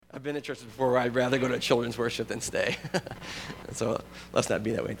I've been to churches before where I'd rather go to children's worship than stay. So let's not be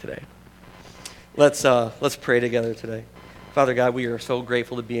that way today. Let's pray together today. Father God, we are so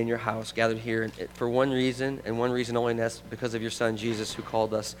grateful to be in your house, gathered here for one reason, and one reason only, and that's because of your son, Jesus, who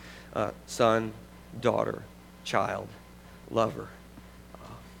called us son, daughter, child, lover.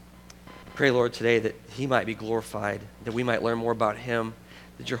 Pray, Lord, today that he might be glorified, that we might learn more about him,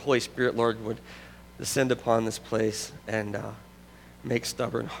 that your Holy Spirit, Lord, would descend upon this place and make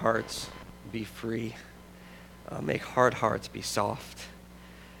stubborn hearts be free. Make hard hearts be soft.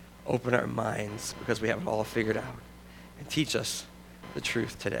 Open our minds because we have it all figured out. And teach us the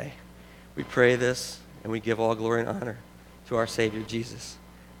truth today. We pray this and we give all glory and honor to our Savior Jesus.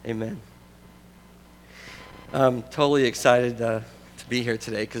 Amen. I'm totally excited to be here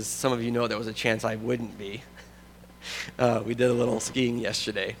today because some of you know there was a chance I wouldn't be. We did a little skiing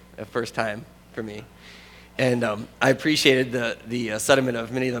yesterday, the first time for me. And I appreciated the sentiment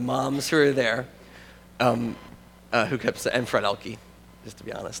of many of the moms who were there, who kept saying, and Fred Elke, just to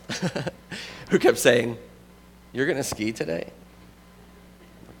be honest, who kept saying, "You're going to ski today?"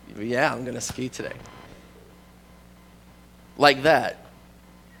 "Yeah, I'm going to ski today." Like that.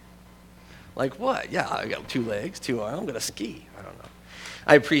 Like what? Yeah, I got 2 legs, 2 arms, I'm going to ski. I don't know.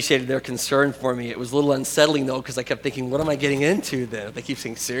 I appreciated their concern for me. It was a little unsettling, though, because I kept thinking, what am I getting into then? They keep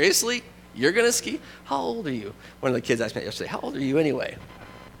saying, "Seriously? You're going to ski? How old are you?" One of the kids asked me yesterday, "How old are you anyway?"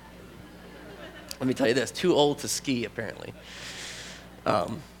 Let me tell you this, too old to ski, apparently.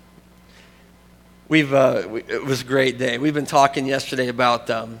 It was a great day. We've been talking yesterday about,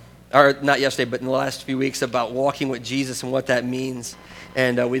 or not yesterday, but in the last few weeks about walking with Jesus and what that means.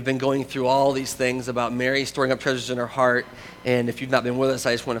 And we've been going through all these things about Mary storing up treasures in her heart. And if you've not been with us,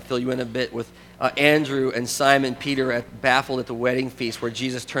 I just want to fill you in a bit with Andrew and Simon Peter baffled at the wedding feast where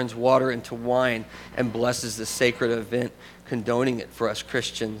Jesus turns water into wine and blesses the sacred event, condoning it for us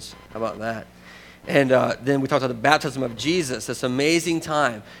Christians. How about that? And then we talked about the baptism of Jesus, this amazing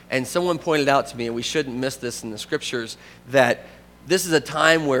time. And someone pointed out to me, and we shouldn't miss this in the scriptures, that this is a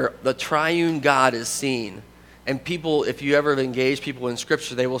time where the triune God is seen. And people, if you ever engage people in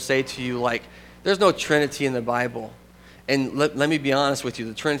scripture, they will say to you, like, there's no Trinity in the Bible. And let me be honest with you,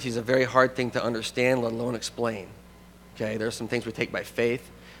 the Trinity is a very hard thing to understand, let alone explain. Okay, there's some things we take by faith.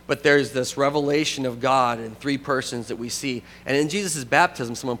 But there's this revelation of God in 3 persons that we see. And in Jesus'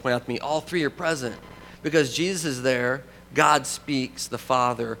 baptism, someone pointed out to me, all 3 are present. Because Jesus is there, God speaks, the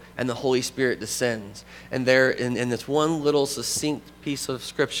Father, and the Holy Spirit descends. And there, in this one little succinct piece of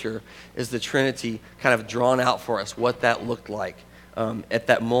Scripture, is the Trinity kind of drawn out for us, what that looked like at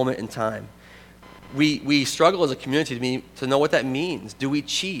that moment in time. We struggle as a community to know what that means. Do we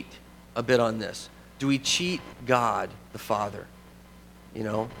cheat a bit on this? Do we cheat God, the Father? You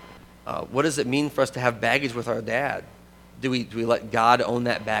know, what does it mean for us to have baggage with our dad? Do we let God own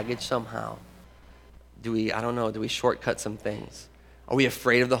that baggage somehow? Do we shortcut some things? Are we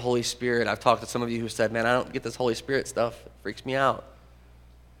afraid of the Holy Spirit? I've talked to some of you who said, "Man, I don't get this Holy Spirit stuff. It freaks me out."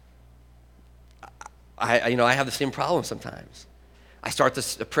 I have the same problem sometimes. I start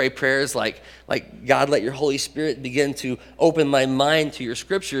to pray prayers like, "God, let your Holy Spirit begin to open my mind to your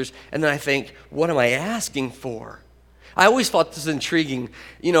scriptures." And then I think, what am I asking for? I always thought this was intriguing.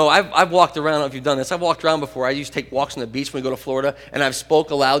 You know, I've walked around, I don't know if you've done this, I've walked around before. I used to take walks on the beach when we go to Florida, and I've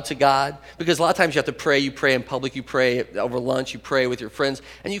spoke aloud to God. Because a lot of times you have to pray. You pray in public, you pray over lunch, you pray with your friends,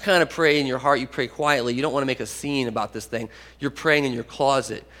 and you kind of pray in your heart, you pray quietly. You don't want to make a scene about this thing. You're praying in your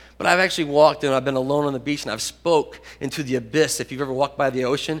closet. But I've actually walked and I've been alone on the beach, and I've spoke into the abyss. If you've ever walked by the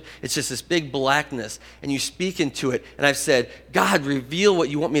ocean, it's just this big blackness, and you speak into it. And I've said, "God, reveal what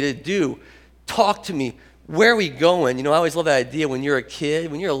you want me to do. Talk to me. Where are we going?" You know, I always love that idea when you're a kid,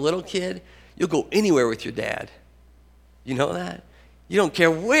 when you're a little kid, you'll go anywhere with your dad. You know that? You don't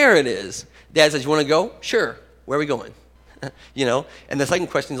care where it is. Dad says, "You want to go?" "Sure." "Where are we going?" You know? And the second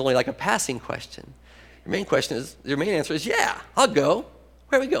question is only like a passing question. Your main answer is, "Yeah, I'll go."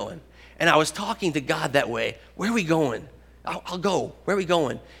 "Where are we going?" And I was talking to God that way. Where are we going? I'll go. Where are we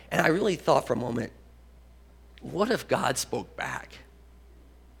going? And I really thought for a moment, what if God spoke back?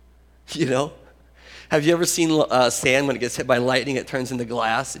 You know? Have you ever seen sand when it gets hit by lightning, it turns into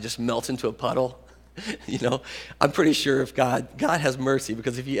glass, it just melts into a puddle? You know, I'm pretty sure if God has mercy,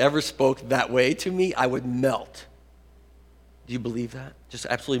 because if he ever spoke that way to me, I would melt. Do you believe that? Just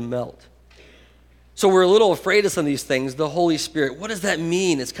absolutely melt. So we're a little afraid of some of these things. The Holy Spirit, what does that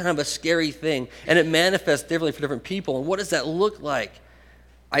mean? It's kind of a scary thing, and it manifests differently for different people. And what does that look like?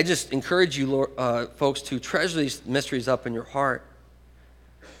 I just encourage you, folks, to treasure these mysteries up in your heart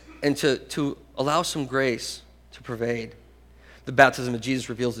and to allow some grace to pervade. The baptism of Jesus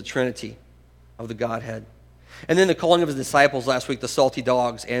reveals the Trinity of the Godhead. And then the calling of his disciples last week, the salty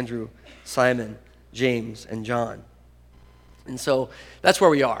dogs, Andrew, Simon, James, and John. And so that's where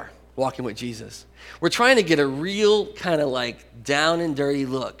we are, walking with Jesus. We're trying to get a real kind of like down and dirty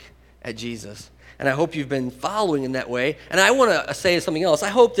look at Jesus. And I hope you've been following in that way. And I want to say something else. I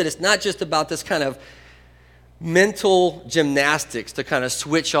hope that it's not just about this kind of mental gymnastics to kind of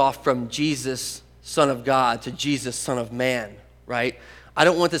switch off from Jesus, Son of God, to Jesus, Son of Man, right? I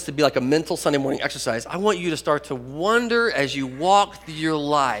don't want this to be like a mental Sunday morning exercise. I want you to start to wonder as you walk through your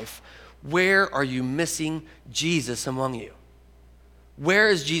life, where are you missing Jesus among you? Where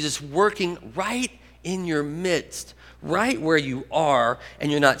is Jesus working right in your midst, right where you are,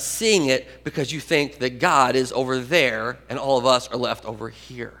 and you're not seeing it because you think that God is over there and all of us are left over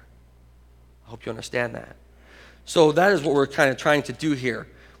here? I hope you understand that. So that is what we're kind of trying to do here.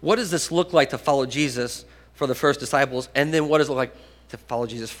 What does this look like to follow Jesus for the first disciples? And then what does it look like to follow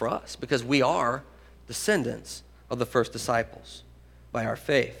Jesus for us? Because we are descendants of the first disciples by our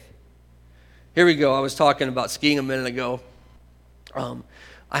faith. Here we go. I was talking about skiing a minute ago.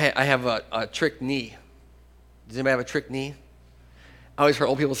 I have a trick knee. Does anybody have a trick knee? I always heard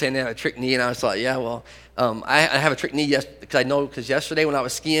old people saying they have a trick knee, and I was like, yeah, well, I have a trick knee because yesterday when I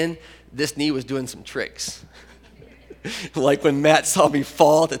was skiing, this knee was doing some tricks. Like when Matt saw me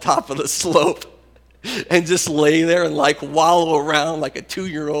fall at the top of the slope and just lay there and like wallow around like a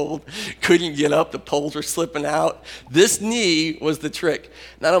 2-year-old, couldn't get up, the poles were slipping out. This knee was the trick.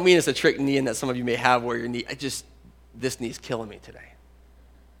 And I don't mean it's a trick knee and that some of you may have where your knee, this knee's killing me today.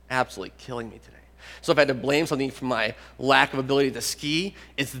 Absolutely killing me today. So if I had to blame something for my lack of ability to ski,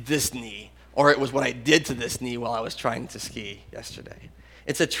 it's this knee, or it was what I did to this knee while I was trying to ski yesterday.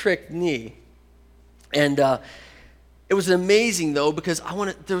 It's a trick knee. And it was amazing, though, because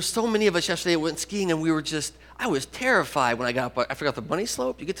there were so many of us yesterday that went skiing, and I was terrified when I got up. I forgot the bunny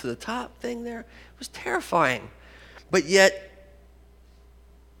slope. You get to the top thing there. It was terrifying. But yet,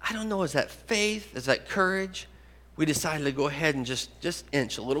 I don't know, is that faith? Is that courage? We decided to go ahead and just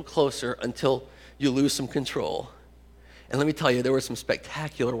inch a little closer until you lose some control. And let me tell you, there were some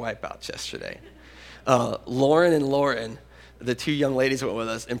spectacular wipeouts yesterday. Lauren and Lauren, the two young ladies who went with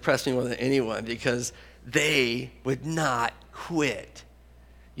us, impressed me more than anyone because they would not quit.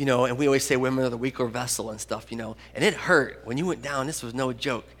 And we always say women are the weaker vessel and stuff, and it hurt. When you went down, this was no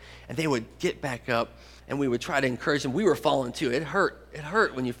joke. And they would get back up, and we would try to encourage them. We were falling too. It hurt. It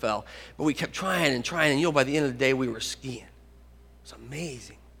hurt when you fell. But we kept trying and trying, and by the end of the day, we were skiing. It was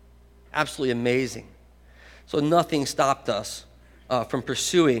amazing. Absolutely amazing. So nothing stopped us from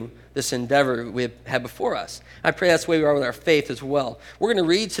pursuing this endeavor we had before us. I pray that's the way we are with our faith as well. We're going to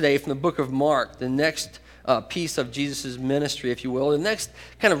read today from the book of Mark, the next piece of Jesus' ministry, if you will, the next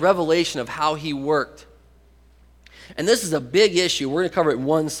kind of revelation of how he worked. And this is a big issue. We're going to cover it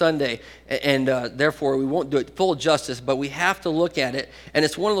one Sunday, and therefore we won't do it full justice, but we have to look at it. And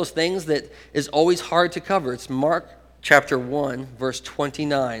it's one of those things that is always hard to cover. It's Mark chapter 1, verse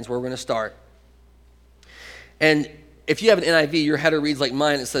 29 is where we're going to start. And if you have an NIV, your header reads like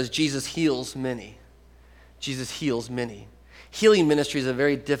mine. It says, Jesus heals many. Jesus heals many. Healing ministry is a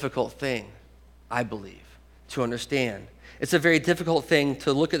very difficult thing, I believe, to understand. It's a very difficult thing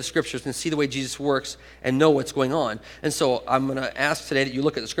to look at the scriptures and see the way Jesus works and know what's going on. And so I'm going to ask today that you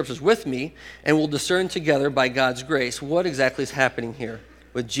look at the scriptures with me, and we'll discern together by God's grace what exactly is happening here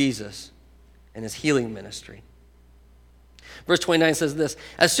with Jesus and his healing ministry. Verse 29 says this,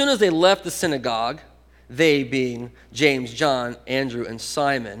 as soon as they left the synagogue, they being James, John, Andrew, and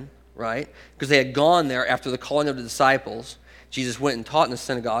Simon, right? Because they had gone there after the calling of the disciples. Jesus went and taught in the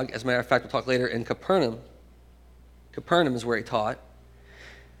synagogue. As a matter of fact, we'll talk later in Capernaum. Capernaum is where he taught.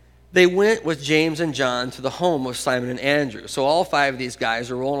 They went with James and John to the home of Simon and Andrew. So all 5 of these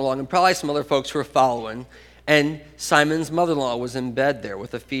guys are rolling along, and probably some other folks who are following. And Simon's mother-in-law was in bed there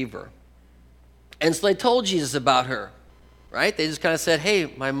with a fever. And so they told Jesus about her, right? They just kind of said,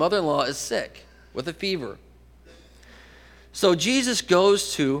 hey, my mother-in-law is sick with a fever. So Jesus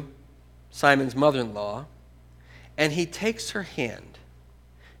goes to Simon's mother-in-law, and he takes her hand,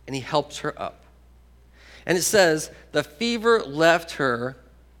 and he helps her up. And it says, the fever left her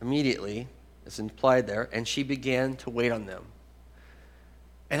immediately, it's implied there, and she began to wait on them.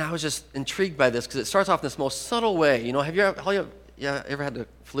 And I was just intrigued by this, because it starts off in this most subtle way. Have you ever had the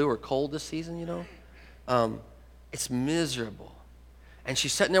flu or cold this season, It's miserable. And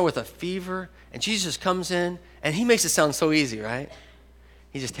she's sitting there with a fever, and Jesus just comes in, and he makes it sound so easy, right?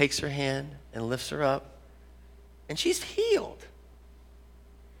 He just takes her hand and lifts her up, and she's healed.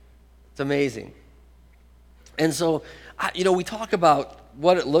 It's amazing. And so, we talk about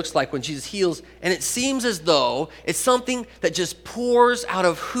what it looks like when Jesus heals, and it seems as though it's something that just pours out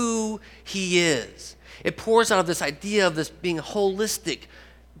of who he is. It pours out of this idea of this being holistic,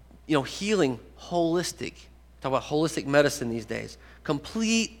 healing, holistic. Talk about holistic medicine these days.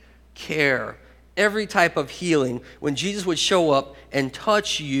 Complete care. Every type of healing. When Jesus would show up and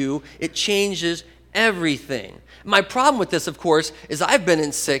touch you, it changes everything. My problem with this, of course, is I've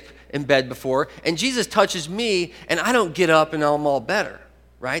been sick in bed before, and Jesus touches me, and I don't get up and I'm all better,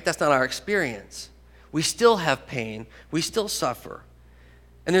 right? That's not our experience. We still have pain. We still suffer.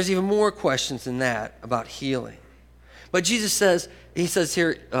 And there's even more questions than that about healing. But Jesus says,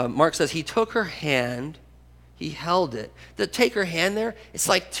 Mark says, he took her hand, he held it. To take her hand there, it's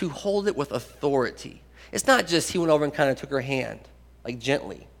like to hold it with authority. It's not just he went over and kind of took her hand, like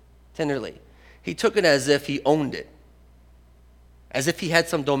gently, tenderly. He took it as if he owned it, as if he had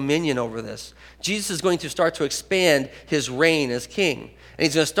some dominion over this. Jesus is going to start to expand his reign as king. And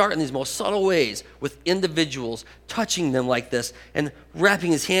he's going to start in these most subtle ways with individuals, touching them like this and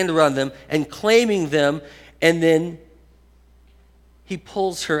wrapping his hand around them and claiming them. And then he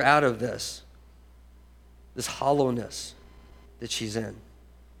pulls her out of this hollowness that she's in.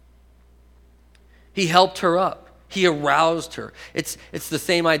 He helped her up. He aroused her. It's the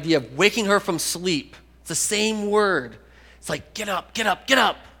same idea of waking her from sleep. It's the same word. It's like, get up, get up, get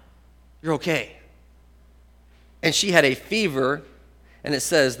up. You're okay. And she had a fever, and it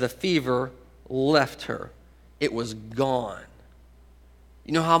says the fever left her. It was gone.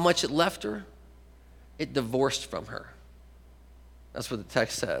 You know how much it left her? It divorced from her. That's what the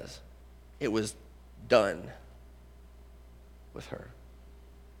text says. It was done with her.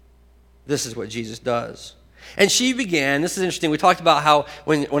 This is what Jesus does. And she began, this is interesting, we talked about how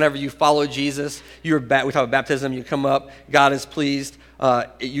whenever you follow Jesus, we talk about baptism, you come up, God is pleased,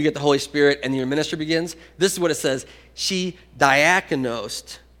 you get the Holy Spirit, and your ministry begins. This is what it says. She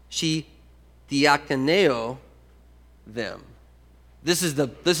diakonosed, she diakoneo them. This is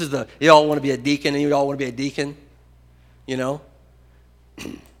the, you all want to be a deacon, and you all want to be a deacon, It's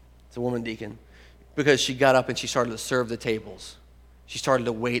a woman deacon. Because she got up and she started to serve the tables. She started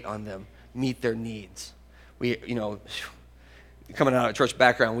to wait on them, meet their needs. We, coming out of a church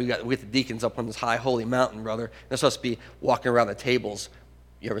background, we got the deacons up on this high holy mountain, brother. They're supposed to be walking around the tables.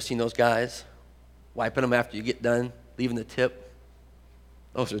 You ever seen those guys? Wiping them after you get done, leaving the tip.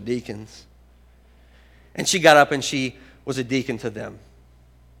 Those are deacons. And she got up and she was a deacon to them.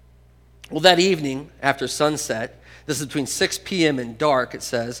 Well, that evening, after sunset, this is between 6 p.m. and dark, it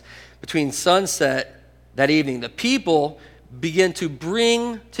says, between sunset that evening, the people began to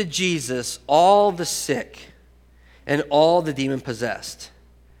bring to Jesus all the sick and all the demon-possessed.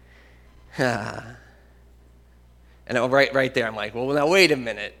 And right there, I'm like, well, now wait a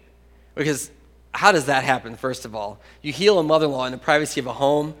minute. Because how does that happen, first of all? You heal a mother-in-law in the privacy of a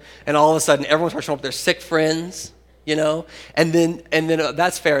home, and all of a sudden, everyone starts showing up their sick friends, And then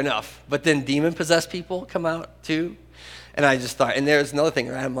that's fair enough. But then demon-possessed people come out, too. And I just thought, and there's another thing,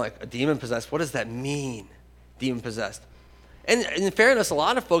 right? I'm like, a demon-possessed, what does that mean, demon-possessed? And in fairness, a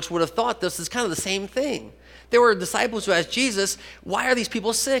lot of folks would have thought this is kind of the same thing. There were disciples who asked Jesus, why are these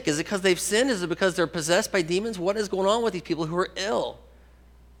people sick? Is it because they've sinned? Is it because they're possessed by demons? What is going on with these people who are ill?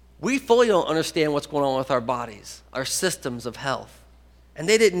 We fully don't understand what's going on with our bodies, our systems of health. And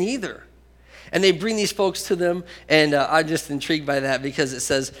they didn't either. And they bring these folks to them, and I'm just intrigued by that because it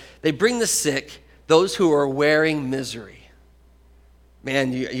says, they bring the sick, those who are wearing misery.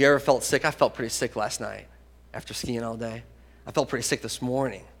 Man, you ever felt sick? I felt pretty sick last night after skiing all day. I felt pretty sick this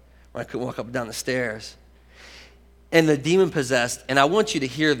morning when I couldn't walk up and down the stairs. And the demon-possessed, and I want you to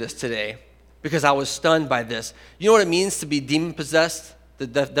hear this today because I was stunned by this. You know what it means to be demon-possessed? The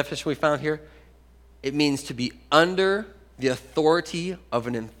definition we found here? It means to be under the authority of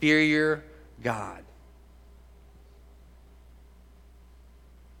an inferior God.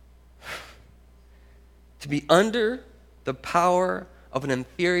 To be under the power of an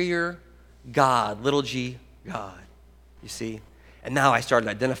inferior God, little g God, you see? And now I started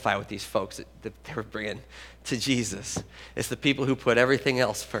to identify with these folks that they were bringing to Jesus. It's the people who put everything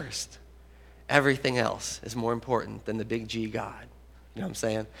else first. Everything else is more important than the big G God. You know what I'm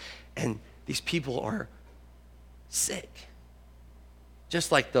saying? And these people are sick,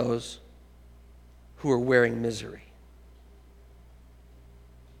 just like those who are wearing misery.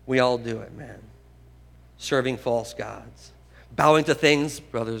 We all do it, man. Serving false gods. Bowing to things,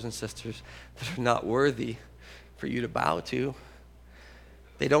 brothers and sisters, that are not worthy for you to bow to.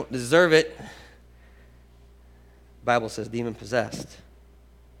 They don't deserve it. The Bible says demon-possessed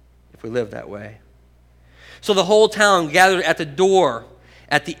if we live that way. So the whole town gathered at the door,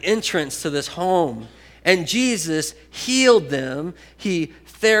 at the entrance to this home, and Jesus healed them. He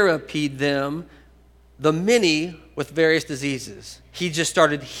therapied them. the many with various diseases. He just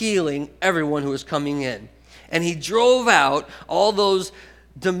started healing everyone who was coming in. And he drove out all those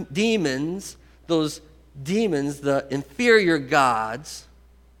demons, the inferior gods.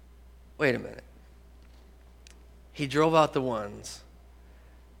 Wait a minute. He drove out the ones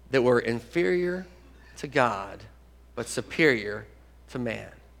that were inferior to God, but superior to man.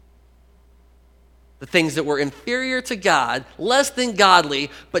 The things that were inferior to God, less than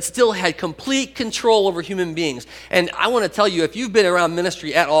godly, but still had complete control over human beings. And I want to tell you, if you've been around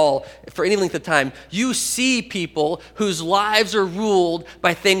ministry at all for any length of time, you see people whose lives are ruled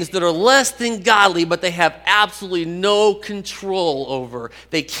by things that are less than godly, but they have absolutely no control over.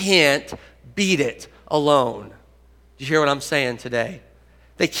 They can't beat it alone. Do you hear what I'm saying today?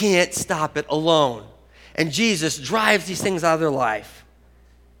 They can't stop it alone. And Jesus drives these things out of their life.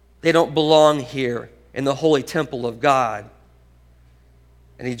 They don't belong here in the holy temple of God.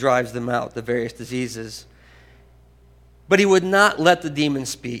 And he drives them out, the various diseases. But he would not let the demons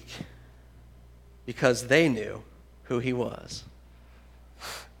speak because they knew who he was.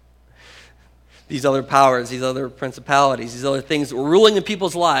 These other powers, these other principalities, these other things that were ruling in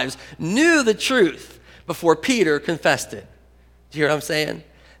people's lives knew the truth before Peter confessed it. Do you hear what I'm saying?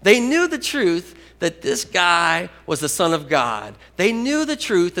 They knew the truth that this guy was the Son of God. They knew the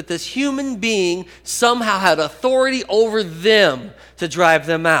truth that this human being somehow had authority over them to drive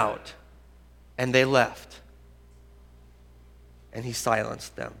them out. And they left. And he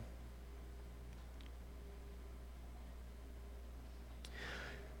silenced them.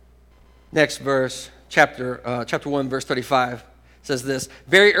 Next verse, chapter 1, verse 35, says this.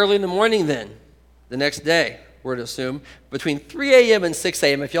 Very early in the morning then, the next day, we're to assume, between 3 a.m. and 6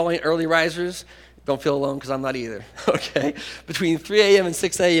 a.m., if y'all ain't early risers, don't feel alone because I'm not either, okay? Between 3 a.m. and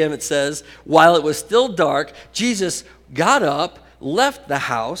 6 a.m., it says, while it was still dark, Jesus got up, left the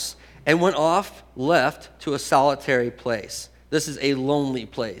house, and went off left to a solitary place. This is a lonely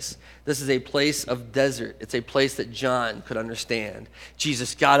place. This is a place of desert. It's a place that John could understand.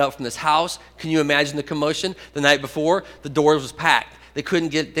 Jesus got up from this house. Can you imagine the commotion? The night before, the doors was packed. They couldn't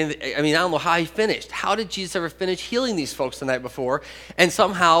get, I don't know how he finished. How did Jesus ever finish healing these folks the night before? And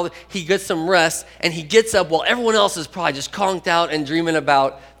somehow he gets some rest and he gets up while everyone else is probably just conked out and dreaming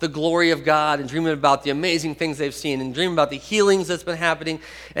about the glory of God and dreaming about the amazing things they've seen and dreaming about the healings that's been happening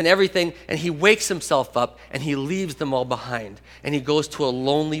and everything. And he wakes himself up and he leaves them all behind. And he goes to a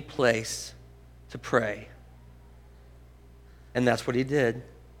lonely place to pray. And that's what he did.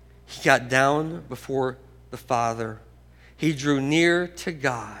 He got down before the Father. He drew near to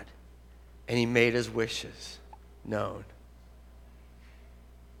God, and he made his wishes known.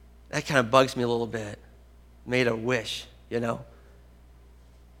 That kind of bugs me a little bit. Made a wish,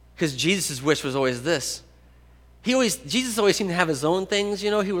 Because Jesus' wish was always this. Jesus always seemed to have his own things,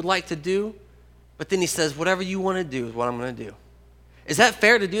 he would like to do. But then he says, whatever you want to do is what I'm going to do. Is that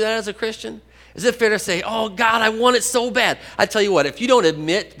fair to do that as a Christian? Is it fair to say, oh, God, I want it so bad? I tell you what, if you don't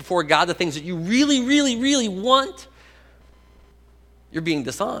admit before God the things that you really, really, really want, you're being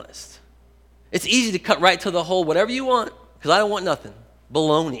dishonest. It's easy to cut right to the whole, whatever you want, because I don't want nothing.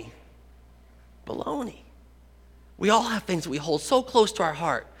 Baloney. We all have things that we hold so close to our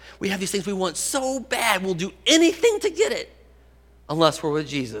heart. We have these things we want so bad, we'll do anything to get it, unless we're with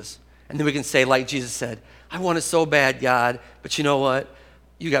Jesus. And then we can say, like Jesus said, I want it so bad, God, but you know what?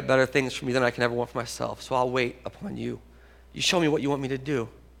 You got better things for me than I can ever want for myself, so I'll wait upon you. You show me what you want me to do.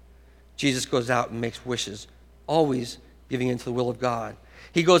 Jesus goes out and makes wishes, always giving into the will of God.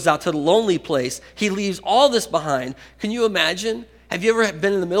 He goes out to the lonely place. He leaves all this behind. Can you imagine? Have you ever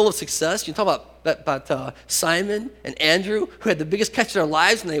been in the middle of success? You talk about Simon and Andrew, who had the biggest catch of their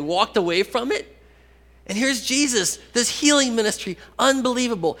lives, and they walked away from it. And here's Jesus, this healing ministry,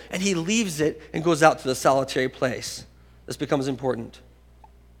 unbelievable. And he leaves it and goes out to the solitary place. This becomes important.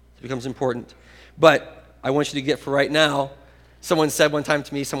 But I want you to get for right now, someone said one time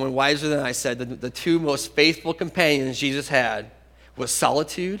to me, someone wiser than I said, the two most faithful companions Jesus had was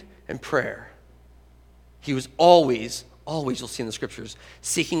solitude and prayer. He was always, you'll see in the scriptures,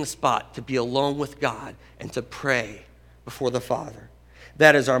 seeking a spot to be alone with God and to pray before the Father.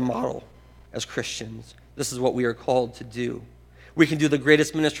 That is our model as Christians. This is what we are called to do. We can do the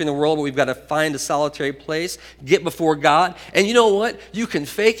greatest ministry in the world, but we've got to find a solitary place, get before God. And you know what? You can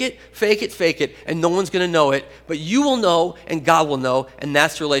fake it, and no one's going to know it. But you will know, and God will know, and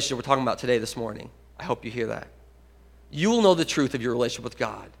that's the relationship we're talking about today, this morning. I hope you hear that. You will know the truth of your relationship with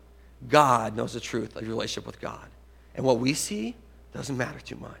God. God knows the truth of your relationship with God. And what we see doesn't matter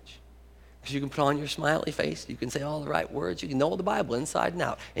too much. Because you can put on your smiley face, you can say all the right words, you can know the Bible inside and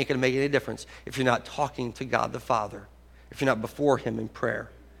out. Ain't going to make any difference if you're not talking to God the Father, if you're not before him in prayer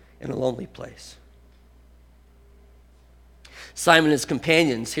in a lonely place. Simon and his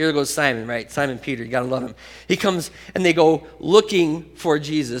companions, here goes Simon, right? Simon Peter, you gotta love him. He comes and they go looking for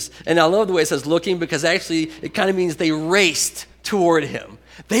Jesus. And I love the way it says looking, because actually it kind of means they raced toward him.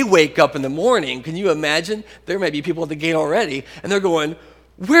 They wake up in the morning. Can you imagine? There might be people at the gate already, and they're going,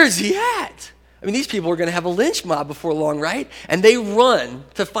 where's he at? I mean, these people are going to have a lynch mob before long, right? And they run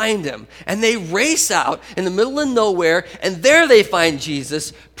to find him. And they race out in the middle of nowhere, and there they find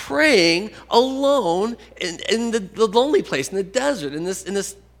Jesus praying alone in the lonely place, in the desert, in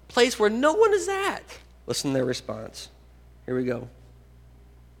this place where no one is at. Listen to their response. Here we go.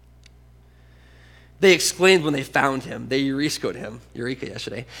 They exclaimed when they found him. They Eureka'd him. Eureka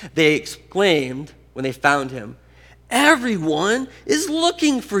yesterday. They exclaimed when they found him, everyone is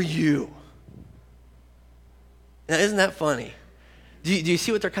looking for you. Now, isn't that funny? Do you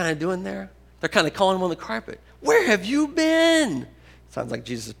see what they're kind of doing there? They're kind of calling him on the carpet. Where have you been? Sounds like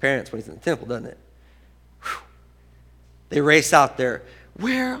Jesus' parents when he's in the temple, doesn't it? Whew. They race out there.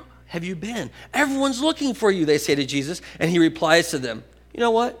 Where have you been? Everyone's looking for you, they say to Jesus. And he replies to them, you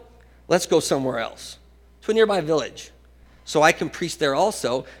know what? Let's go somewhere else, to a nearby village, so I can preach there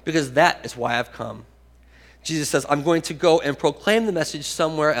also, because that is why I've come. Jesus says, I'm going to go and proclaim the message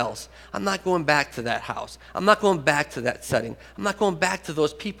somewhere else. I'm not going back to that house. I'm not going back to that setting. I'm not going back to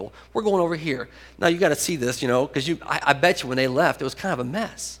those people. We're going over here. Now, you got to see this, because I bet you when they left, it was kind of a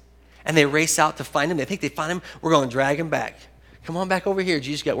mess. And they race out to find him. They think they find him. We're going to drag him back. Come on back over here.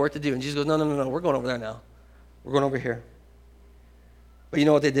 Jesus got work to do. And Jesus goes, no. We're going over there now. We're going over here. But you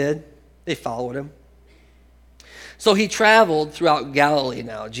know what they did? They followed him. So he traveled throughout Galilee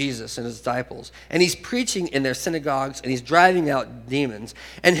now, Jesus and his disciples, and he's preaching in their synagogues, and he's driving out demons.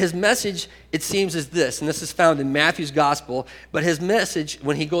 And his message, it seems, is this, and this is found in Matthew's gospel, but his message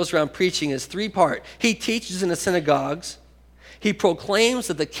when he goes around preaching is three-part. He teaches in the synagogues. He proclaims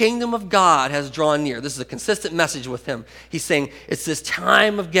that the kingdom of God has drawn near. This is a consistent message with him. He's saying it's this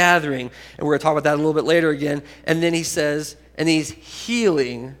time of gathering, and we're going to talk about that a little bit later again. And then he says, and he's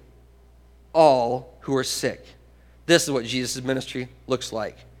healing all who are sick. This is what Jesus' ministry looks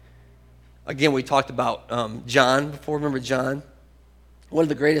like. Again, we talked about John before. Remember John? One of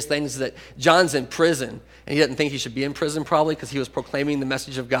the greatest things is that John's in prison, and he doesn't think he should be in prison probably because he was proclaiming the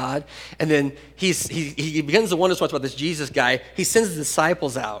message of God. And then he begins to wonder so much about this Jesus guy. He sends his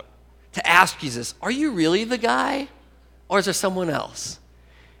disciples out to ask Jesus, are you really the guy, or is there someone else?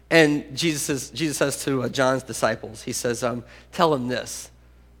 And Jesus says to John's disciples, he says, tell him this,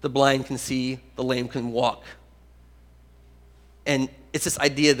 the blind can see, the lame can walk. And it's this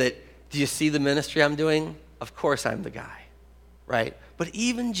idea that, do you see the ministry I'm doing? Of course I'm the guy, right? But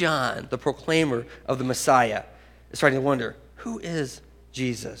even John, the proclaimer of the Messiah, is starting to wonder, who is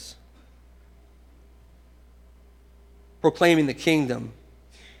Jesus? Proclaiming the kingdom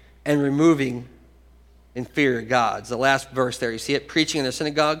and removing inferior gods. The last verse there, you see it? Preaching in the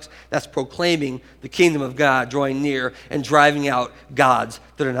synagogues, that's proclaiming the kingdom of God, drawing near and driving out gods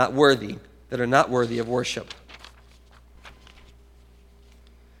that are not worthy of worship.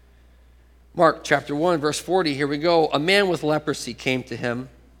 Mark chapter 1, verse 40, here we go. A man with leprosy came to him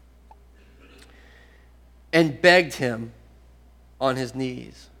and begged him on his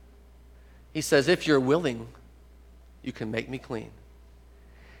knees. He says, if you're willing, you can make me clean.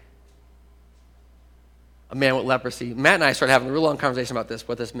 A man with leprosy. Matt and I started having a real long conversation about this,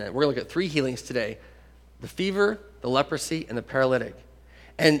 what this meant. We're going to look at 3 healings today. The fever, the leprosy, and the paralytic.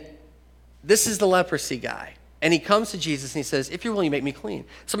 And this is the leprosy guy. And he comes to Jesus and he says, if you're willing, you make me clean.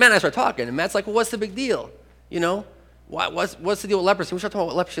 So Matt and I start talking, and Matt's like, well, what's the big deal? What's the deal with leprosy? We start talking about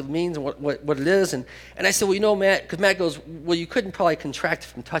what leprosy means and what it is. And I said, well, Matt, because Matt goes, well, you couldn't probably contract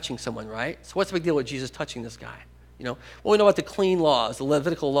from touching someone, right? So what's the big deal with Jesus touching this guy? Well, we know about the clean laws, the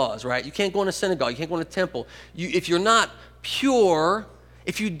Levitical laws, right? You can't go in a synagogue. You can't go in a temple. If you're not pure,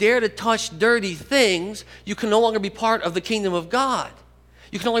 if you dare to touch dirty things, you can no longer be part of the kingdom of God.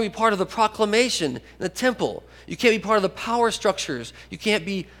 You can only be part of the proclamation in the temple. You can't be part of the power structures. You can't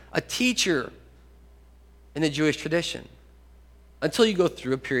be a teacher in the Jewish tradition until you go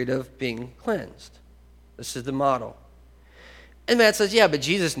through a period of being cleansed. This is the model. And Matt says, yeah, but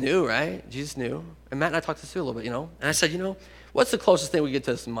Jesus knew, right? Jesus knew. And Matt and I talked this through a little bit, And I said, what's the closest thing we get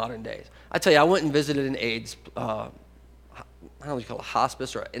to this in modern days? I tell you, I went and visited an AIDS, I don't know what you call it, a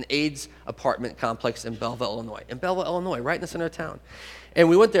hospice or an AIDS apartment complex in Belleville, Illinois, right in the center of town. And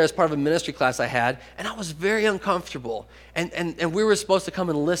we went there as part of a ministry class I had, and I was very uncomfortable. And we were supposed to come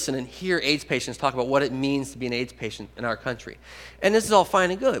and listen and hear AIDS patients talk about what it means to be an AIDS patient in our country. And this is all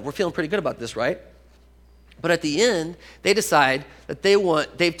fine and good. We're feeling pretty good about this, right? But at the end, they decide that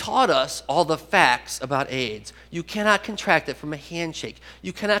they've taught us all the facts about AIDS. You cannot contract it from a handshake.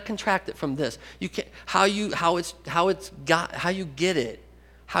 You cannot contract it from this. You can how you get it,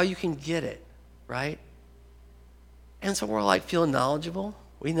 how you can get it, right? And so we're like feeling knowledgeable.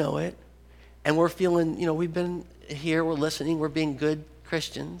 We know it. And we're feeling, we've been here, we're listening, we're being good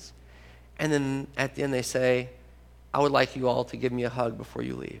Christians. And then at the end they say, I would like you all to give me a hug before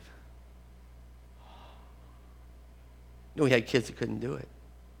you leave. We had kids that couldn't do it.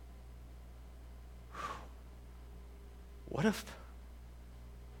 What if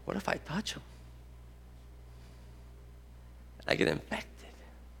I touch them? I get infected.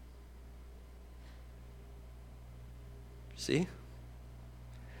 See?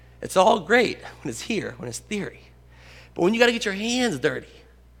 It's all great when it's here, when it's theory. But when you got to get your hands dirty,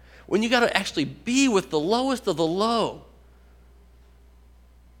 when you got to actually be with the lowest of the low,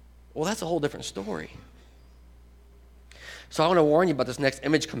 well, that's a whole different story. So I want to warn you about this next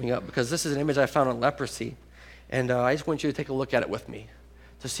image coming up, because this is an image I found on leprosy. And I just want you to take a look at it with me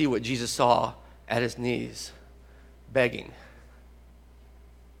to see what Jesus saw at his knees, begging.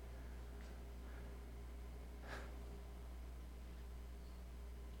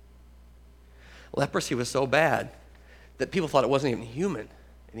 Leprosy was so bad that people thought it wasn't even human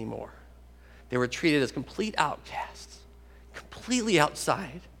anymore. They were treated as complete outcasts, completely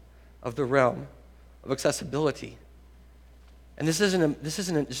outside of the realm of accessibility. And this isn't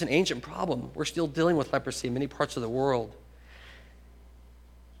just an ancient problem. We're still dealing with leprosy in many parts of the world.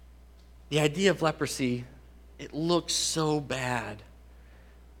 The idea of leprosy, it looks so bad,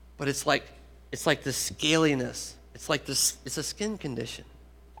 but it's like the scaliness. It's a skin condition.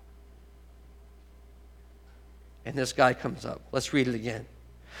 And this guy comes up. Let's read it again.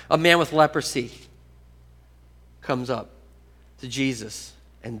 A man with leprosy comes up to Jesus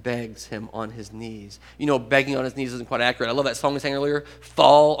and begs him on his knees. Begging on his knees isn't quite accurate. I love that song we sang earlier,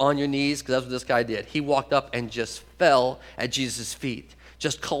 Fall on Your Knees, because that's what this guy did. He walked up and just fell at Jesus' feet,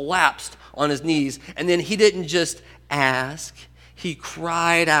 just collapsed on his knees. And then he didn't just ask, he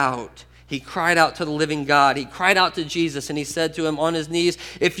cried out. He cried out to the living God. He cried out to Jesus, and he said to him on his knees,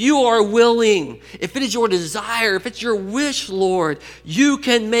 if you are willing, if it is your desire, if it's your wish, Lord, you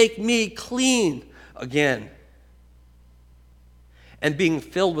can make me clean again. And being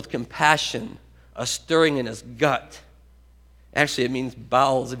filled with compassion, a stirring in his gut. Actually, it means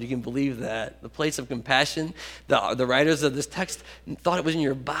bowels, if you can believe that. The place of compassion, the writers of this text thought it was in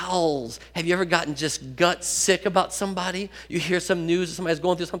your bowels. Have you ever gotten just gut sick about somebody? You hear some news that somebody's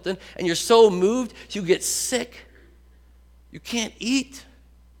going through something, and you're so moved, you get sick. You can't eat.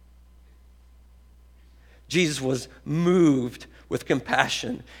 Jesus was moved with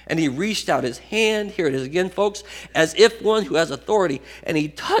compassion, and he reached out his hand, here it is again, folks, as if one who has authority, and he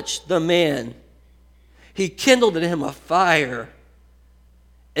touched the man. He kindled in him a fire,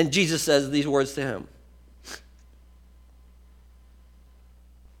 and Jesus says these words to him,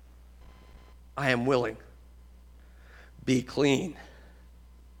 I am willing, be clean.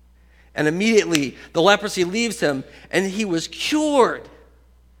 And immediately the leprosy leaves him, and he was cured.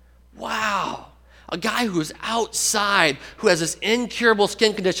 Wow. A guy who's outside, who has this incurable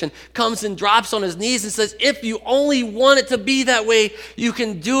skin condition, comes and drops on his knees and says, if you only want it to be that way, you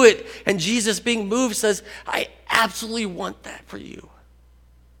can do it. And Jesus, being moved, says, I absolutely want that for you.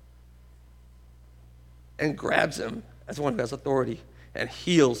 And grabs him as one who has authority and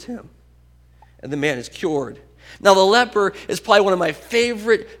heals him. And the man is cured. Now, the leper is probably one of my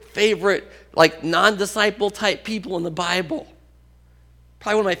favorite, like non-disciple type people in the Bible.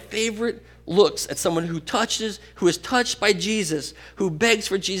 Probably one of my favorite looks at someone who is touched by Jesus, who begs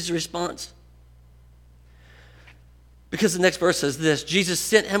for Jesus' response. Because the next verse says this, Jesus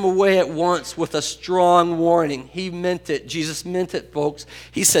sent him away at once with a strong warning. He meant it. Jesus meant it, folks.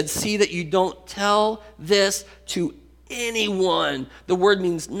 He said, see that you don't tell this to anyone. The word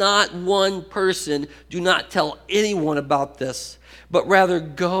means not one person. Do not tell anyone about this, but rather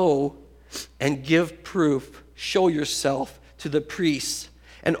go and give proof. Show yourself to the priests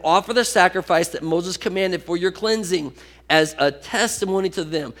and offer the sacrifice that Moses commanded for your cleansing as a testimony to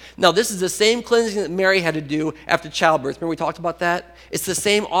them. Now, this is the same cleansing that Mary had to do after childbirth. Remember we talked about that? It's the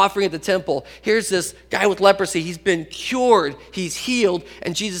same offering at the temple. Here's this guy with leprosy. He's been cured. He's healed.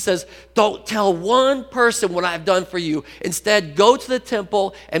 And Jesus says, don't tell one person what I've done for you. Instead, go to the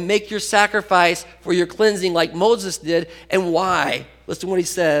temple and make your sacrifice for your cleansing like Moses did. And why? Listen to what he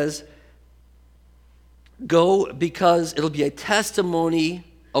says. Go because it'll be a testimony,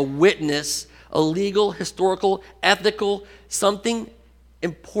 a witness, a legal, historical, ethical, something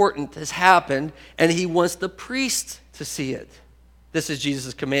important has happened, and he wants the priest to see it. This is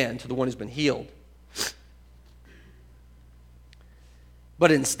Jesus' command to the one who's been healed.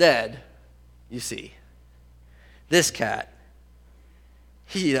 But instead, you see, this cat,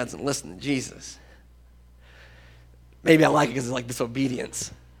 he doesn't listen to Jesus. Maybe I like it because it's like disobedience.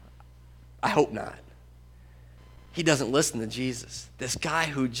 I hope not. He doesn't listen to Jesus. This guy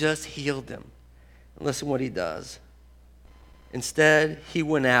who just healed him. Listen what he does. Instead, he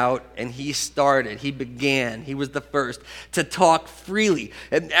went out and he began, he was the first to talk freely.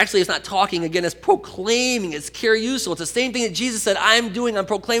 And actually, it's not talking again, it's proclaiming, it's kyriouso. It's the same thing that Jesus said, I'm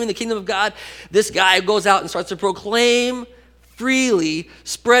proclaiming the kingdom of God. This guy goes out and starts to proclaim freely,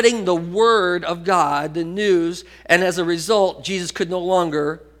 spreading the word of God, the news, and as a result, Jesus could no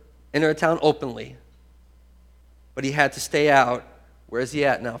longer enter a town openly. But he had to stay out. Where is he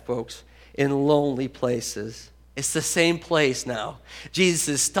at now, folks? In lonely places. It's the same place now. Jesus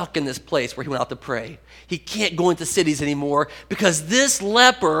is stuck in this place where he went out to pray. He can't go into cities anymore because this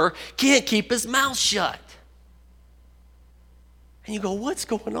leper can't keep his mouth shut. And you go, what's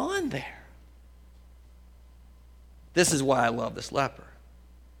going on there? This is why I love this leper.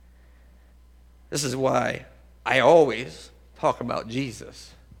 This is why I always talk about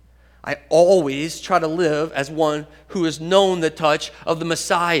Jesus. I always try to live as one who has known the touch of the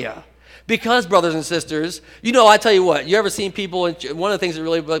Messiah. Because, brothers and sisters, I tell you what, you ever seen people, and one of the things that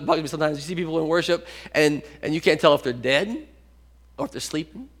really bugs me sometimes, you see people in worship, and you can't tell if they're dead, or if they're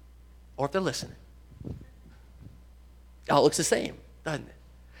sleeping, or if they're listening. It all looks the same, doesn't it?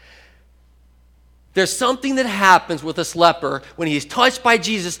 There's something that happens with this leper when he's touched by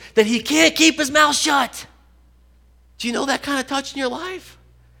Jesus that he can't keep his mouth shut. Do you know that kind of touch in your life?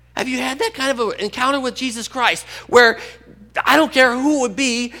 Have you had that kind of an encounter with Jesus Christ where I don't care who it would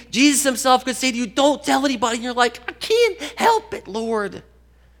be, Jesus himself could say to you, don't tell anybody. And you're like, I can't help it, Lord.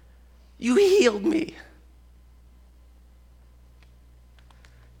 You healed me.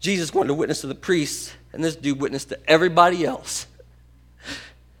 Jesus wanted to witness to the priests, and this dude witnessed to everybody else.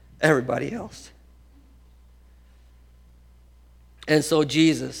 Everybody else. And so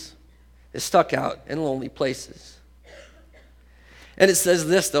Jesus is stuck out in lonely places. And it says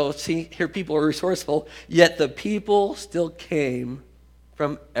this, though. See, here people are resourceful. Yet the people still came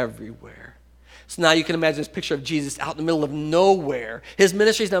from everywhere. So now you can imagine this picture of Jesus out in the middle of nowhere. His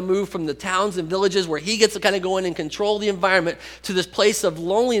ministry is now moved from the towns and villages where he gets to kind of go in and control the environment to this place of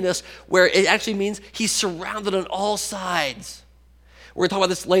loneliness where it actually means he's surrounded on all sides. We're going to talk about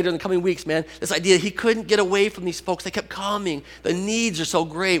this later in the coming weeks, man. This idea he couldn't get away from these folks. They kept coming. The needs are so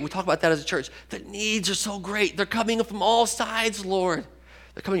great. We talk about that as a church. The needs are so great. They're coming from all sides, Lord.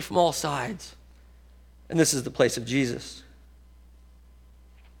 They're coming from all sides. And this is the place of Jesus.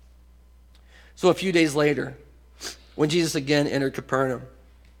 So a few days later, when Jesus again entered Capernaum.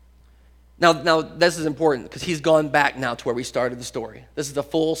 Now this is important because he's gone back now to where we started the story. This is the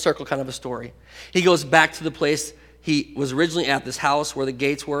full circle kind of a story. He goes back to the place he was originally at, this house where the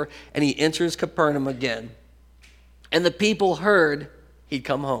gates were, and he enters Capernaum again. And the people heard he'd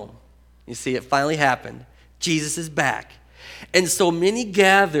come home. You see, it finally happened. Jesus is back. And so many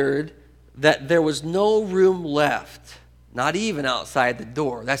gathered that there was no room left, not even outside the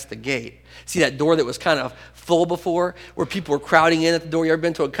door. That's the gate. See that door that was kind of full before, where people were crowding in at the door? You ever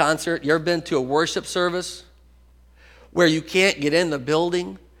been to a concert? You ever been to a worship service where you can't get in the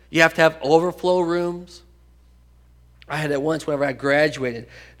building? You have to have overflow rooms. I had it once whenever I graduated.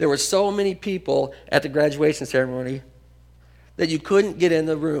 There were so many people at the graduation ceremony that you couldn't get in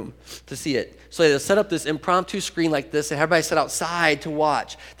the room to see it. So they set up this impromptu screen like this, and everybody sat outside to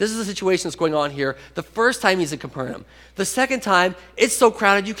watch. This is the situation that's going on here. The first time he's in Capernaum. The second time, it's so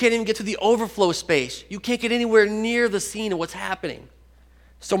crowded you can't even get to the overflow space. You can't get anywhere near the scene of what's happening.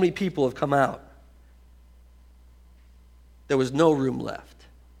 So many people have come out. There was no room left.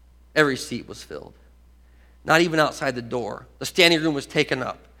 Every seat was filled. Not even outside the door. The standing room was taken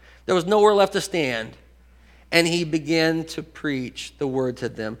up. There was nowhere left to stand. And he began to preach the word to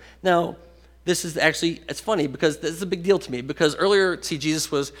them. Now, this is actually, it's funny because this is a big deal to me. Because earlier, see, Jesus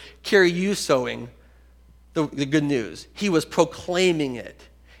was kyriousoing the good news. He was proclaiming it.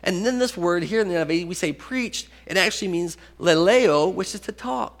 And then this word here in the NIV, we say preached. It actually means leleo, which is to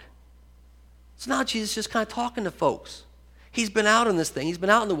talk. So now Jesus is just kind of talking to folks. He's been out on this thing. He's been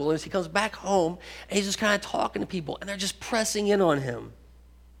out in the wilderness. He comes back home, and he's just kind of talking to people, and they're just pressing in on him.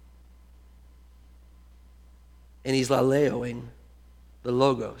 And he's laleoing the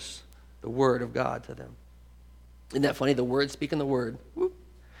logos, the word of God to them. Isn't that funny? The word speaking the word. Whoop.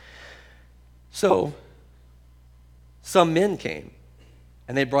 So, some men came,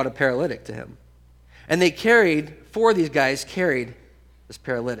 and they brought a paralytic to him. And four of these guys carried this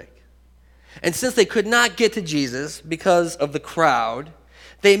paralytic. And since they could not get to Jesus because of the crowd,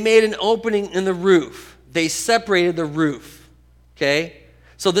 they made an opening in the roof. They separated the roof, okay?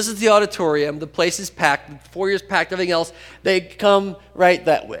 So this is the auditorium. The place is packed. The foyer's packed, everything else. They come right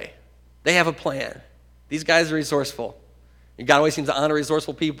that way. They have a plan. These guys are resourceful. And God always seems to honor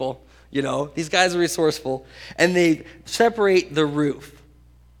resourceful people. These guys are resourceful. And they separate the roof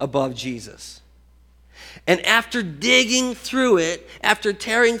above Jesus. And after digging through it, after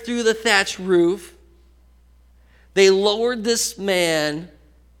tearing through the thatch roof, they lowered this man,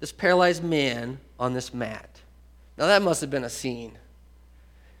 this paralyzed man, on this mat. Now that must have been a scene.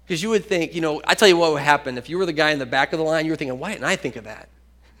 Because you would think, I tell you what would happen. If you were the guy in the back of the line, you were thinking, why didn't I think of that?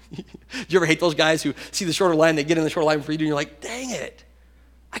 Do you ever hate those guys who see the shorter line, they get in the shorter line before you do, and you're like, dang it,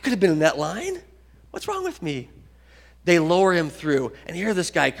 I could have been in that line. What's wrong with me? They lower him through, and here this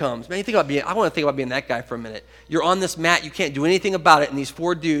guy comes. Man, I want to think about being that guy for a minute. You're on this mat, you can't do anything about it, and these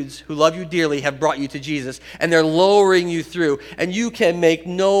 4 dudes who love you dearly have brought you to Jesus, and they're lowering you through, and you can make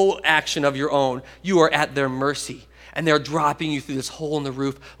no action of your own. You are at their mercy, and they're dropping you through this hole in the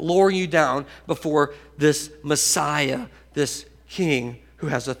roof, lowering you down before this Messiah, this King who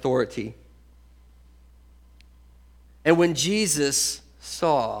has authority. And when Jesus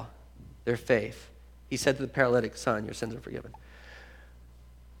saw their faith, he said to the paralytic, son, your sins are forgiven.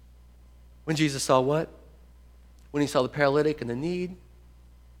 When Jesus saw what? When he saw the paralytic and the need,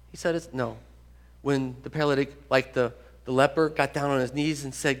 he said it's no. When the paralytic, like the leper, got down on his knees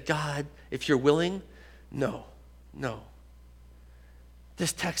and said, God, if you're willing, no.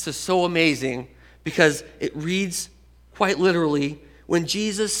 This text is so amazing because it reads quite literally, when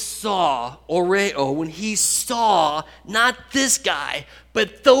Jesus saw, oreo, when he saw not this guy,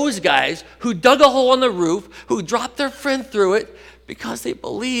 but those guys who dug a hole in the roof, who dropped their friend through it because they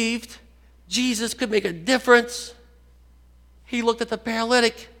believed Jesus could make a difference, he looked at the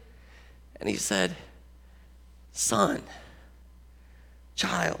paralytic and he said, son,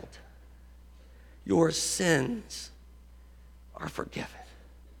 child, your sins are forgiven.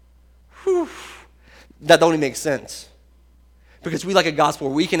 Whew. That don't even make sense. Because we like a gospel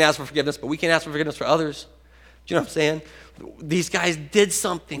where we can ask for forgiveness, but we can't ask for forgiveness for others. Do you know what I'm saying? These guys did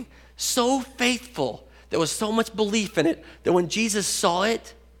something so faithful. There was so much belief in it that when Jesus saw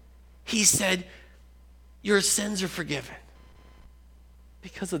it, he said, your sins are forgiven.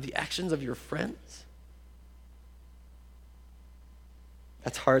 Because of the actions of your friends?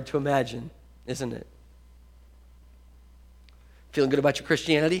 That's hard to imagine, isn't it? Feeling good about your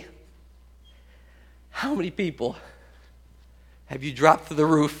Christianity? How many people have you dropped through the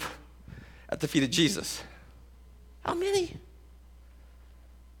roof at the feet of Jesus? How many?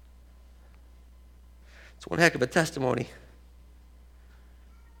 It's one heck of a testimony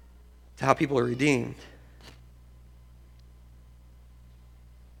to how people are redeemed.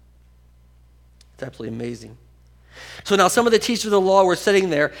 It's absolutely amazing. So now some of the teachers of the law were sitting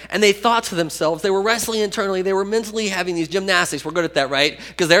there, and they thought to themselves, they were wrestling internally, they were mentally having these gymnastics. We're good at that, right?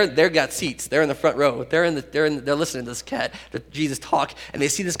 Because they're got seats. They're in the front row. They're listening to this cat, to Jesus talk, and they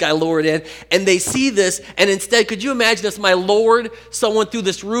see this guy lowered in, and they see this, and instead, could you imagine if somebody lowered someone through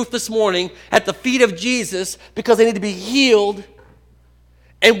this roof this morning at the feet of Jesus because they need to be healed,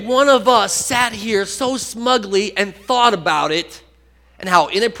 and one of us sat here so smugly and thought about it and how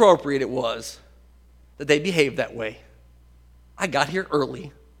inappropriate it was that they behaved that way. I got here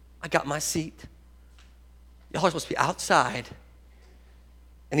early. I got my seat. Y'all are supposed to be outside.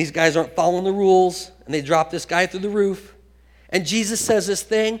 And these guys aren't following the rules, and they drop this guy through the roof. And Jesus says this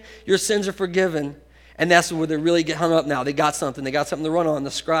thing, your sins are forgiven. And that's where they really get hung up now. They got something to run on.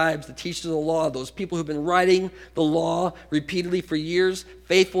 The scribes, the teachers of the law, those people who've been writing the law repeatedly for years,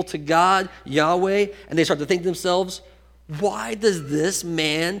 faithful to God, Yahweh, and they start to think to themselves, why does this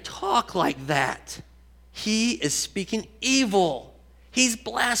man talk like that? He is speaking evil. He's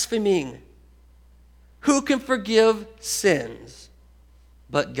blaspheming. Who can forgive sins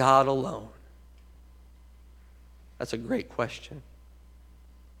but God alone? That's a great question.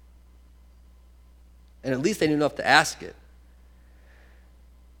 And at least they knew enough to ask it.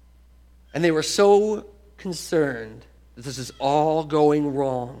 And they were so concerned that this is all going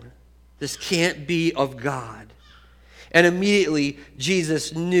wrong. This can't be of God. And immediately,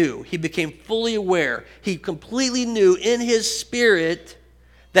 Jesus knew. He became fully aware. He completely knew in his spirit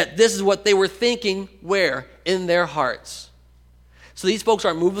that this is what they were thinking, where? In their hearts. So these folks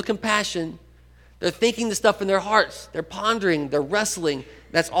aren't moved with compassion. They're thinking the stuff in their hearts. They're pondering. They're wrestling.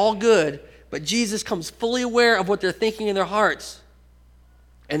 That's all good. But Jesus comes fully aware of what they're thinking in their hearts.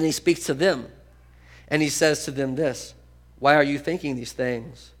 And then he speaks to them. And he says to them this, why are you thinking these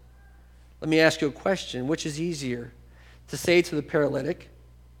things? Let me ask you a question. Which is easier? To say to the paralytic,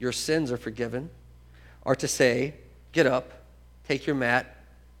 your sins are forgiven, or to say, get up, take your mat,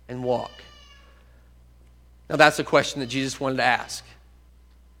 and walk? Now that's a question that Jesus wanted to ask.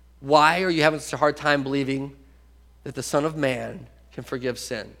 Why are you having such a hard time believing that the Son of Man can forgive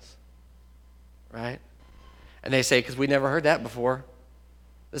sins? Right? And they say, because we never heard that before.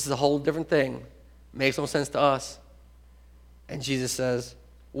 This is a whole different thing. Makes no sense to us. And Jesus says,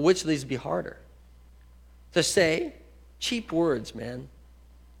 well, which of these would be harder? To say, cheap words, man.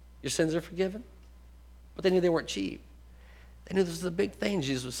 Your sins are forgiven. But they knew they weren't cheap. They knew this was the big thing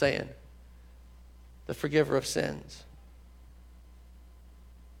Jesus was saying. The forgiver of sins.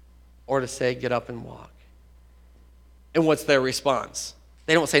 Or to say, get up and walk. And what's their response?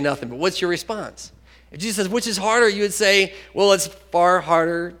 They don't say nothing, but what's your response? If Jesus says, which is harder, you would say, well, it's far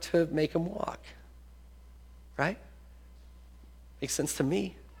harder to make him walk. Right? Makes sense to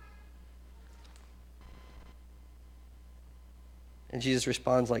me. And Jesus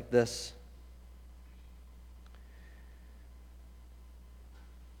responds like this.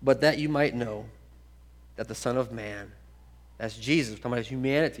 But that you might know that the Son of Man, that's Jesus, we're talking about his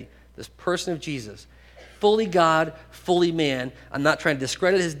humanity, this person of Jesus, fully God, fully man. I'm not trying to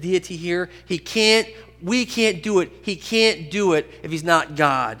discredit his deity here. We can't do it. He can't do it if he's not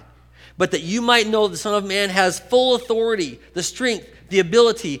God. But that you might know the Son of Man has full authority, the strength, the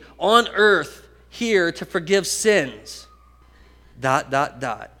ability on earth here to forgive sins. ...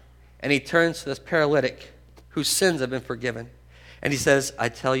 And he turns to this paralytic whose sins have been forgiven. And he says, I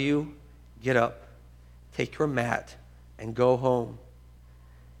tell you, get up, take your mat, and go home.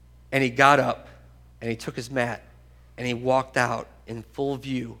 And he got up, and he took his mat, and he walked out in full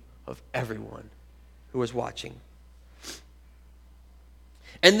view of everyone who was watching.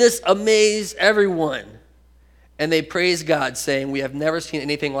 And this amazed everyone. And they praised God, saying, we have never seen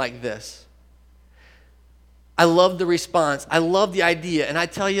anything like this. I love the response. I love the idea. And I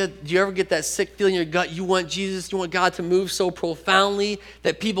tell you, do you ever get that sick feeling in your gut? You want Jesus, you want God to move so profoundly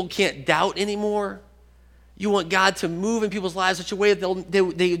that people can't doubt anymore. You want God to move in people's lives in such a way that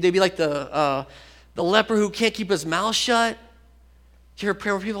they'd be like the leper who can't keep his mouth shut. Do you ever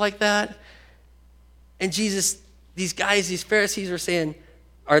pray for people like that? And Jesus, these guys, these Pharisees are saying,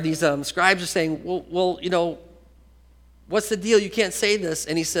 or these scribes are saying, well, you know, what's the deal? You can't say this.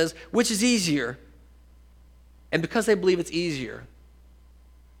 And he says, which is easier? And because they believe it's easier,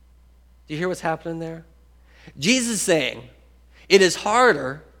 do you hear what's happening there? Jesus is saying, it is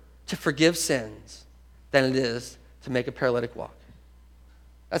harder to forgive sins than it is to make a paralytic walk.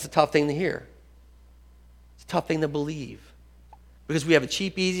 That's a tough thing to hear. It's a tough thing to believe. Because we have a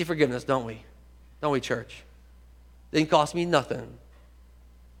cheap, easy forgiveness, don't we? Don't we, church? It didn't cost me nothing.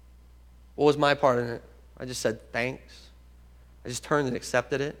 What was my part in it? I just said thanks. I just turned and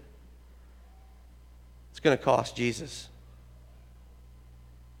accepted it. It's going to cost Jesus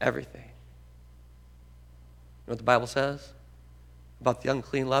everything. You know what the Bible says about the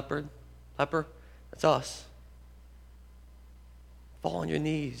unclean leper? That's us. Fall on your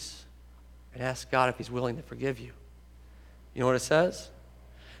knees and ask God if he's willing to forgive you. You know what it says?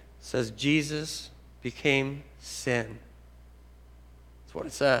 It says Jesus became sin. That's what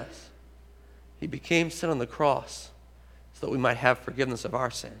it says. He became sin on the cross so that we might have forgiveness of our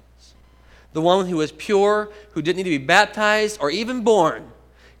sins. The one who was pure, who didn't need to be baptized or even born,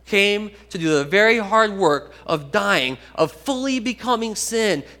 came to do the very hard work of dying, of fully becoming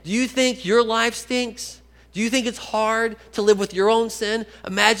sin. Do you think your life stinks? Do you think it's hard to live with your own sin?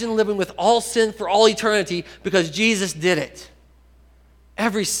 Imagine living with all sin for all eternity because Jesus did it.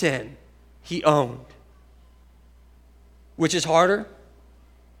 Every sin he owned. Which is harder?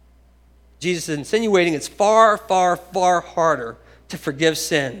 Jesus is insinuating it's far, far, far harder to forgive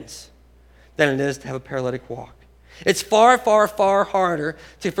sins than it is to have a paralytic walk. It's far, far, far harder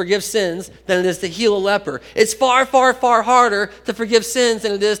to forgive sins than it is to heal a leper. It's far, far, far harder to forgive sins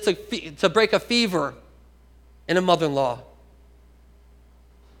than it is to break a fever in a mother-in-law.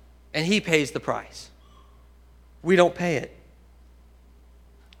 And he pays the price. We don't pay it.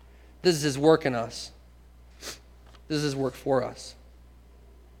 This is his work in us. This is his work for us.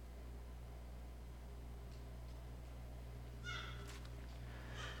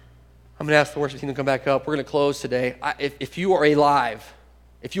 I'm going to ask the worship team to come back up. We're going to close today. If you are alive,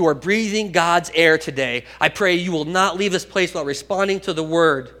 if you are breathing God's air today, I pray you will not leave this place without responding to the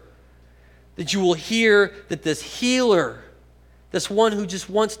word. That you will hear that this healer, this one who just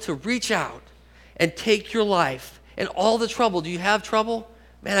wants to reach out and take your life and all the trouble. Do you have trouble?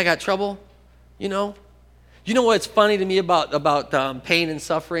 Man, I got trouble. You know what's funny to me about pain and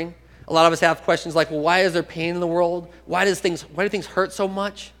suffering? A lot of us have questions like, well, why is there pain in the world? Why do things hurt so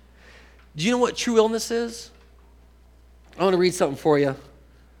much? Do you know what true illness is? I want to read something for you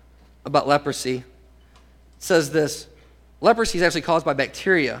about leprosy. It says this: leprosy is actually caused by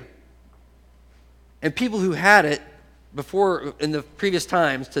bacteria. And people who had it before, in the previous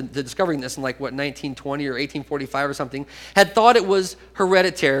times to discovering this in 1920 or 1845 or something, had thought it was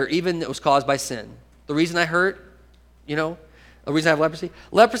hereditary, even it was caused by sin. The reason I hurt, the reason I have leprosy?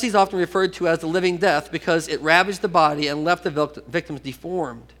 Leprosy is often referred to as the living death because it ravaged the body and left the victims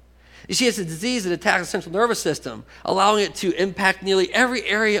deformed. You see, it's a disease that attacks the central nervous system, allowing it to impact nearly every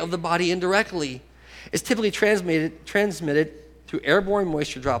area of the body indirectly. It's typically transmitted through airborne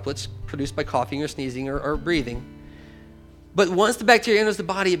moisture droplets produced by coughing or sneezing or breathing. But once the bacteria enters the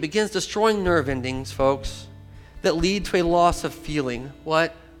body, it begins destroying nerve endings, folks, that lead to a loss of feeling.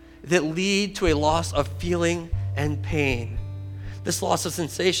 What? That lead to a loss of feeling and pain. This loss of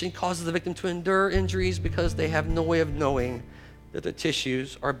sensation causes the victim to endure injuries because they have no way of knowing that the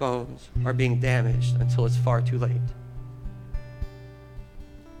tissues or bones are being damaged until it's far too late.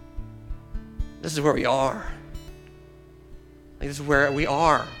 This is where we are. This is where we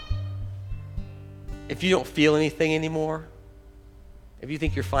are. If you don't feel anything anymore, if you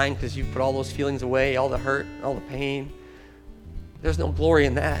think you're fine because you put all those feelings away, all the hurt, all the pain, there's no glory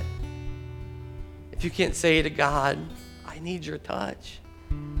in that. If you can't say to God, I need your touch,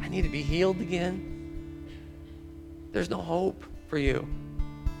 I need to be healed again, there's no hope for you.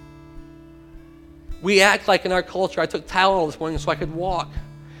 We act like in our culture, I took Tylenol this morning so I could walk.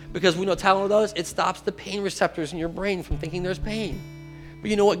 Because we know what Tylenol does? It stops the pain receptors in your brain from thinking there's pain. But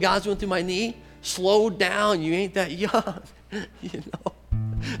you know what God's doing through my knee? Slow down, you ain't that young.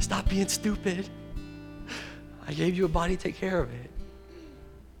 Stop being stupid. I gave you a body, take care of it.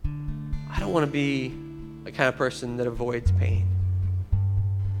 I don't want to be the kind of person that avoids pain.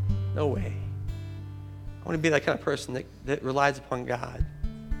 No way. I want to be that kind of person that relies upon God.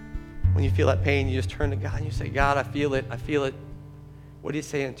 When you feel that pain, you just turn to God and you say, God, I feel it. What are you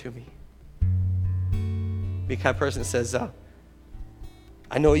saying to me? Be the kind of person that says,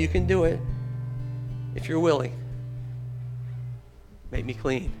 I know you can do it if you're willing. Make me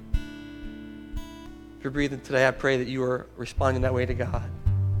clean. If you're breathing today, I pray that you are responding that way to God.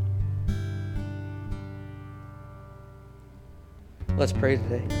 Let's pray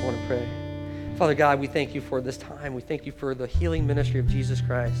today. I want to pray. Father God, we thank you for this time. We thank you for the healing ministry of Jesus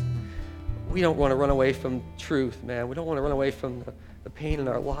Christ. We don't want to run away from truth, man. We don't want to run away from the pain in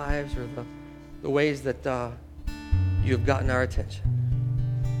our lives or the ways that you have gotten our attention.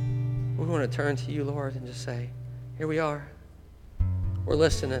 We want to turn to you, Lord, and just say, here we are. We're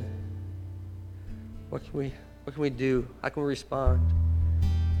listening. What can we do? How can we respond?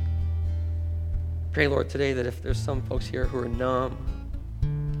 Pray, Lord, today that if there's some folks here who are numb,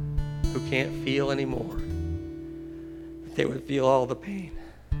 who can't feel anymore, that they would feel all the pain.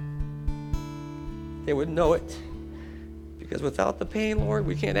 They would know it. Because without the pain, Lord,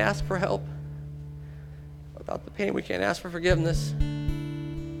 we can't ask for help. Without the pain, we can't ask for forgiveness.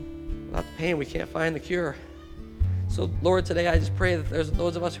 Without the pain, we can't find the cure. So, Lord, today I just pray that there's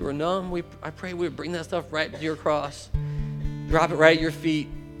those of us who are numb, I pray we would bring that stuff right to your cross. Drop it right at your feet.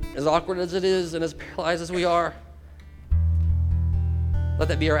 As awkward as it is and as paralyzed as we are, let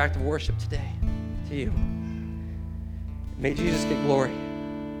that be our act of worship today to you. May Jesus get glory.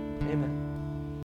 Amen.